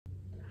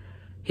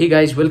Hey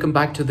guys, welcome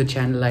back to the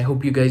channel. I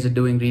hope you guys are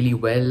doing really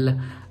well.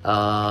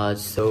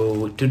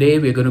 So today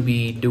we're going to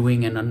be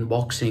doing an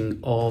unboxing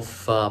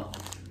of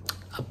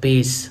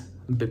Apace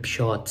bib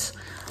shorts.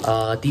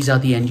 These are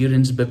the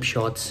endurance bib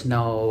shorts.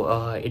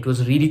 Now it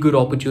was a really good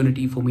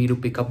opportunity for me to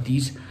pick up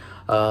these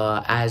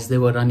as they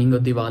were running a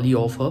Diwali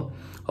offer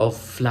of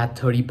flat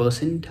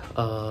 30%.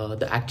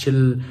 The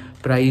actual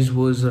price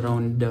was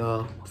around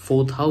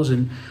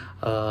 4,000,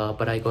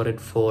 but I got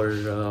it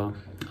for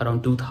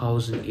around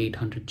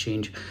 2,800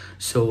 change.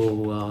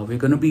 So we're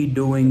gonna be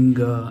doing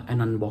an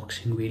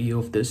unboxing video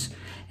of this,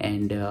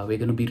 and we're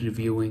gonna be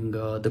reviewing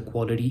the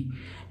quality,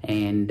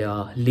 and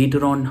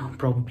later on,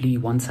 probably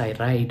once I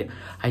ride,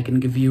 I can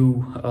give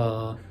you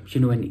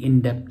an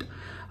in-depth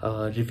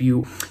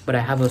review, but I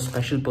have a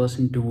special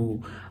person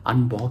to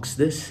unbox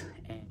this.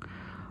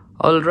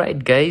 All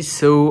right guys,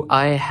 so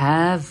I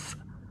have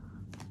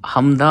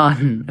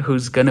Hamdan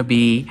who's gonna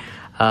be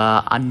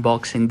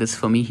unboxing this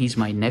for me. He's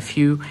my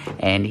nephew,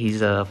 and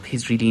he's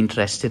really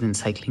interested in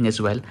cycling as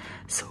well.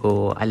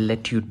 So I'll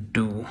let you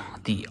do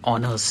the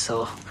honors,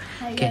 sir.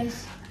 Hi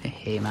guys.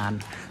 Hey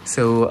man.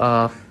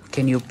 So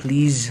can you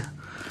please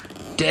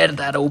tear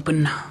that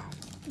open?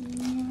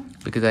 Yeah.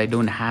 Because I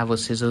don't have a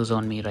scissors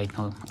on me right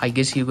now. I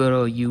guess you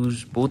gotta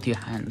use both your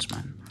hands,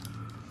 man.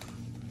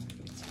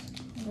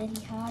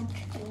 Very hard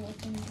to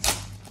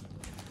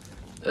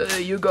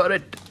open. You got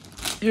it.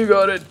 You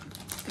got it.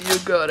 You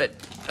got it.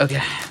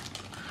 Okay.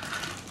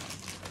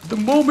 The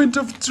moment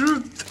of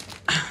truth.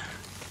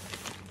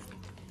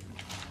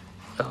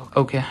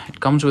 Okay, it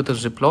comes with a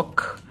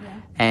Ziploc.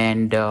 Yeah.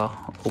 And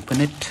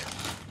open it.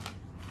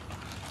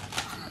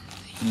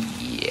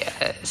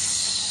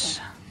 Yes.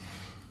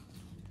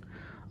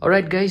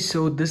 Alright guys,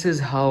 so this is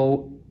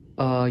how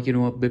a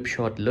bib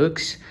short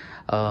looks.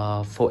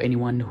 For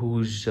anyone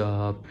who's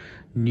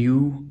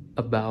new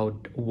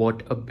about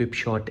what a bib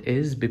short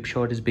is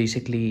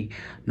basically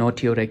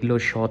not your regular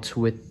shorts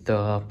with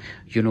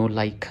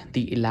like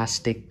the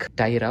elastic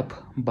tie up,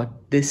 but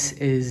this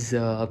is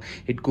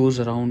it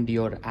goes around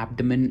your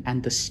abdomen,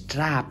 and the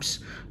straps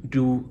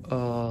do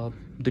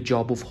the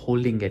job of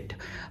holding it.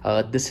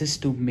 This is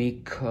to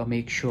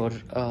make sure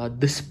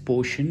this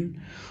portion,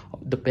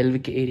 the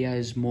pelvic area,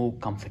 is more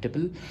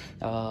comfortable,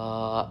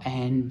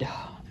 and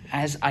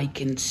as I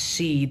can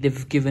see,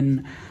 they've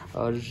given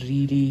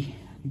really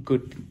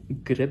good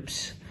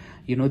grips.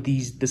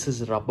 This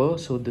is rubber,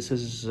 so this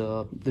is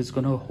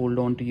gonna hold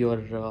on to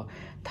your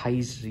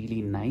thighs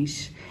really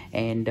nice,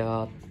 and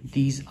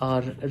these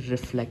are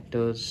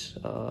reflectors.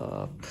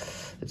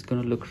 It's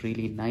gonna look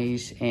really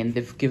nice, and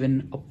they've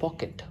given a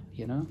pocket.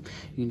 You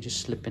can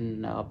just slip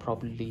in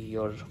probably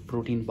your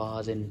protein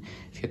bars, and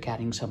if you're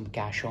carrying some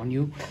cash on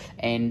you.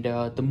 And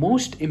the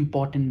most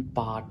important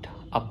part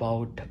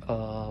about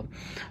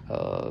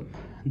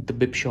the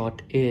bib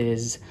short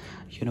is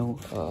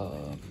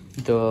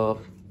the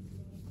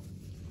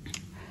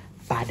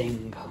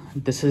padding.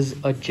 This is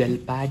a gel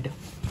pad,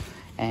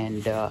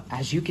 and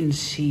as you can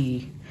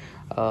see,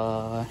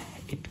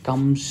 it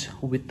comes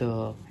with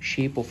the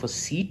shape of a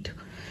seat,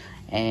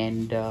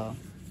 and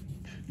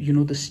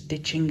the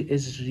stitching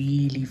is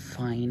really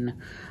fine.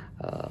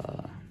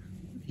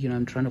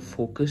 I'm trying to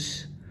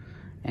focus,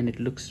 and it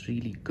looks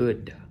really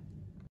good.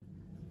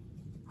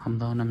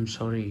 Hamdan, I'm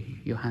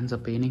sorry, your hands are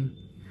paining?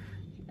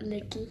 A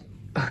little.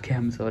 Okay,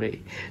 I'm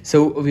sorry.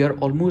 So we are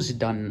almost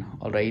done.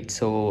 All right,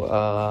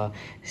 so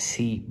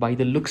see, by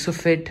the looks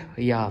of it,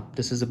 yeah,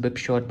 this is a bib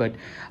short, but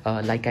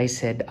like I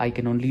said, I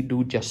can only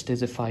do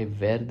justice if I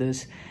wear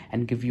this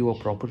and give you a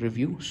proper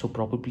review. So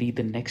probably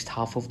the next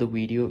half of the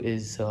video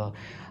is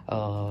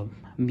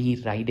me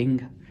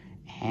riding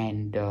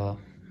and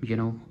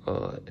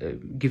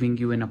giving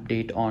you an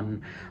update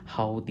on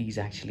how these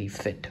actually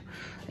fit.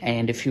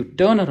 And if you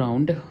turn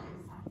around,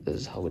 this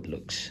is how it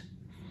looks.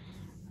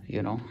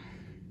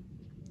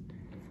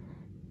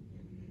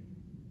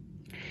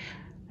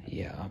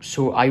 Yeah,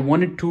 so I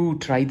wanted to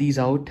try these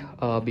out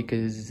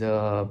because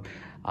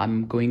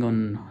I'm going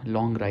on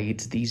long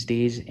rides these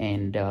days,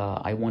 and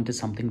I wanted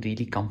something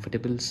really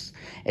comfortable,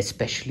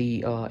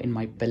 especially in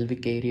my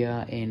pelvic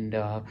area, and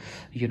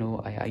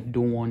I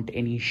don't want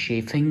any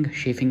chafing.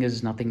 Chafing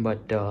is nothing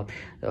but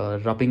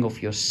rubbing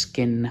of your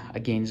skin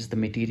against the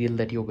material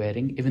that you're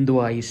wearing, even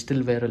though I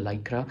still wear a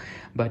lycra.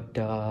 But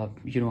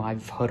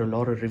I've heard a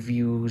lot of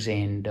reviews,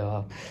 and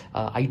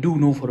I do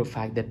know for a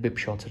fact that bib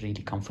shorts are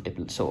really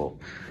comfortable. So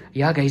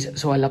yeah guys,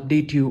 so I'll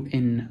update you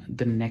in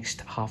the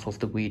next half of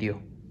the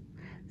video.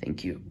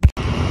 Thank you.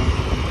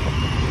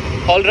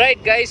 All right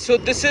guys, so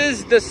this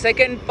is the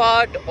second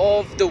part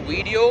of the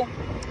video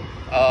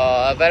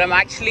where I'm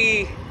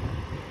actually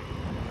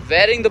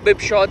wearing the bib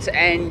shorts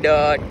and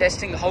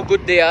testing how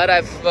good they are.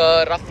 I've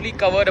roughly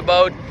covered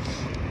about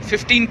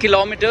 15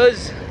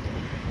 kilometers,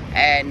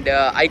 and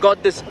I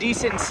got this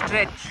decent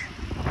stretch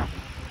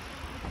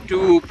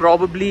to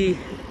probably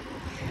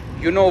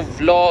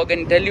vlog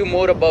and tell you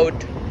more about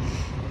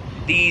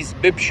these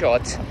bib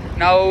shorts.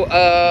 Now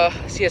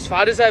see, as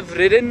far as I've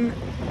ridden,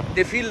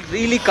 they feel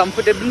really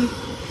comfortable.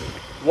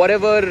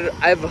 whatever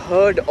I've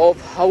heard of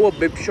how a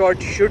bib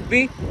shot should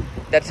be,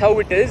 that's how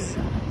it is.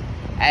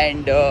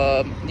 And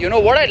you know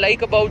what I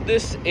like about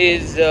this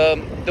is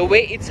the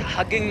way it's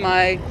hugging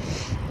my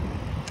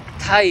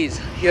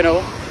thighs. You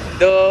know,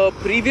 the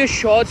previous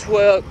shots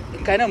were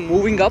kind of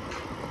moving up,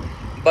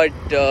 but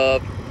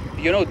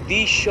you know,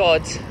 these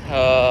shots,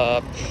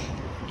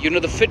 you know,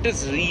 the fit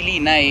is really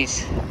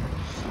nice,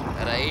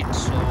 right?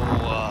 So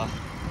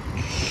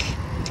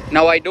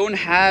now I don't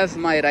have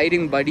my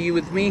riding buddy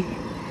with me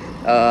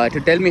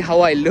to tell me how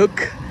I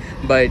look,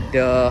 but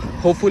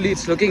hopefully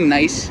it's looking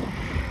nice.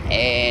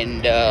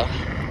 And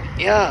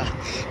yeah,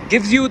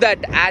 gives you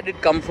that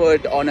added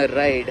comfort on a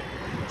ride,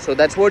 so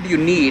that's what you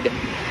need.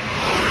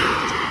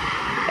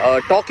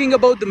 Talking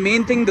about the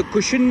main thing, the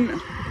cushion,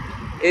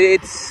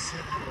 it's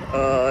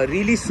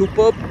really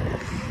superb.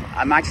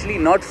 I'm actually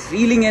not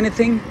feeling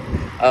anything.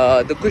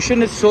 The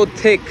cushion is so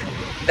thick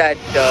that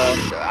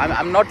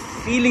I'm not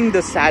feeling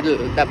the saddle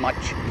that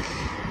much,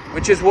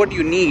 which is what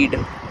you need.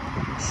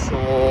 So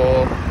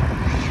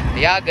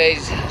yeah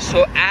guys,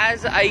 so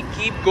as I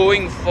keep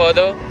going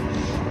further,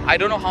 I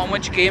don't know how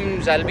much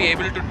games I'll be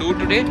able to do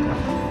today,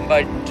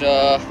 but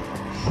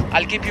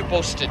I'll keep you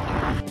posted.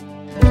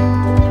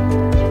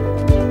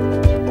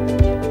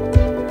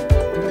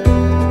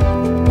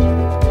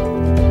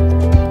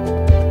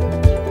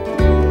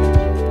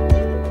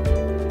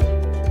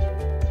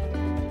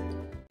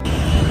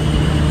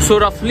 So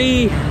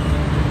roughly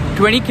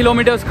 20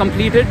 kilometers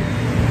completed.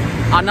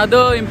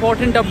 Another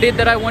important update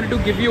that I wanted to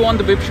give you on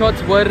the bib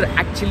shots were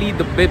actually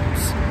the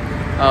bibs.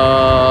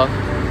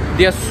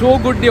 They are so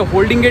good, they are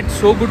holding it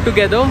so good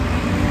together.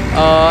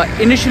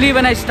 Initially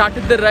when I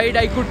started the ride,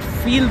 I could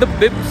feel the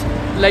bibs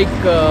like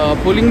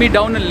pulling me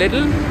down a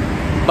little,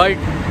 but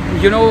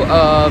you know,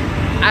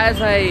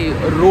 as I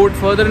rode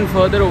further and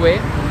further away,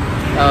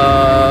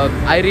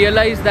 I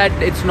realized that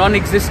it's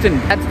non-existent.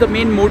 That's the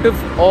main motive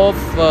of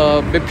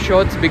bib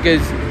shots,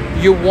 because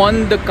you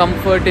want the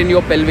comfort in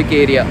your pelvic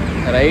area,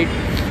 right?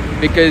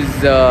 Because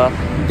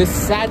this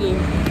saddle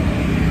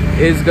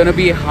is gonna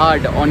be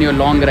hard on your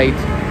long rides.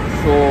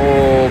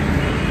 So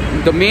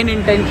the main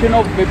intention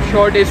of bib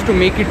shot is to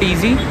make it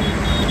easy.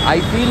 I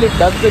feel it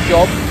does the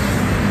job.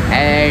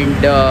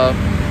 And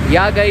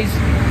yeah guys,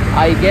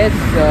 I guess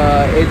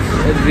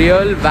it's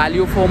real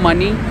value for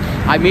money.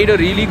 I made a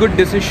really good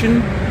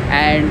decision,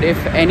 and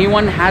if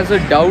anyone has a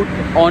doubt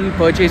on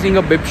purchasing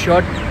a bib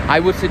shot, I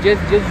would suggest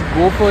just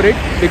go for it,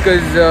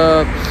 because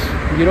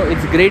you know,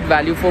 it's great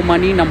value for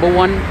money. Number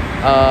one,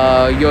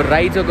 your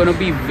rides are going to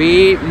be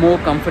way more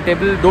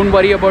comfortable. Don't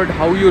worry about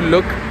how you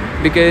look,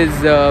 because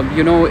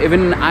you know,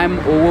 even I'm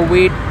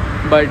overweight,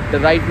 but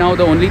right now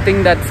the only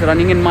thing that's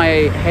running in my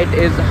head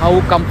is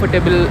how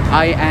comfortable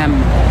I am,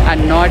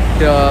 and not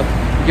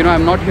you know,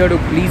 I'm not here to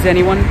please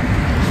anyone.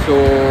 So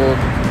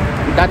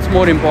that's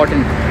more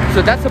important.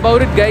 So that's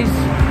about it guys.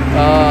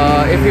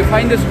 If you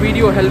find this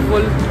video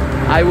helpful,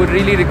 I would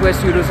really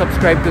request you to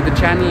subscribe to the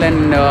channel,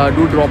 and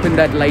do drop in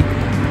that like.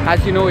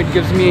 As you know, it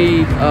gives me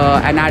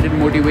an added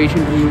motivation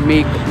to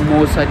make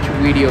more such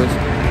videos.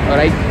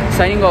 Alright,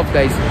 signing off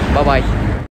guys. Bye bye.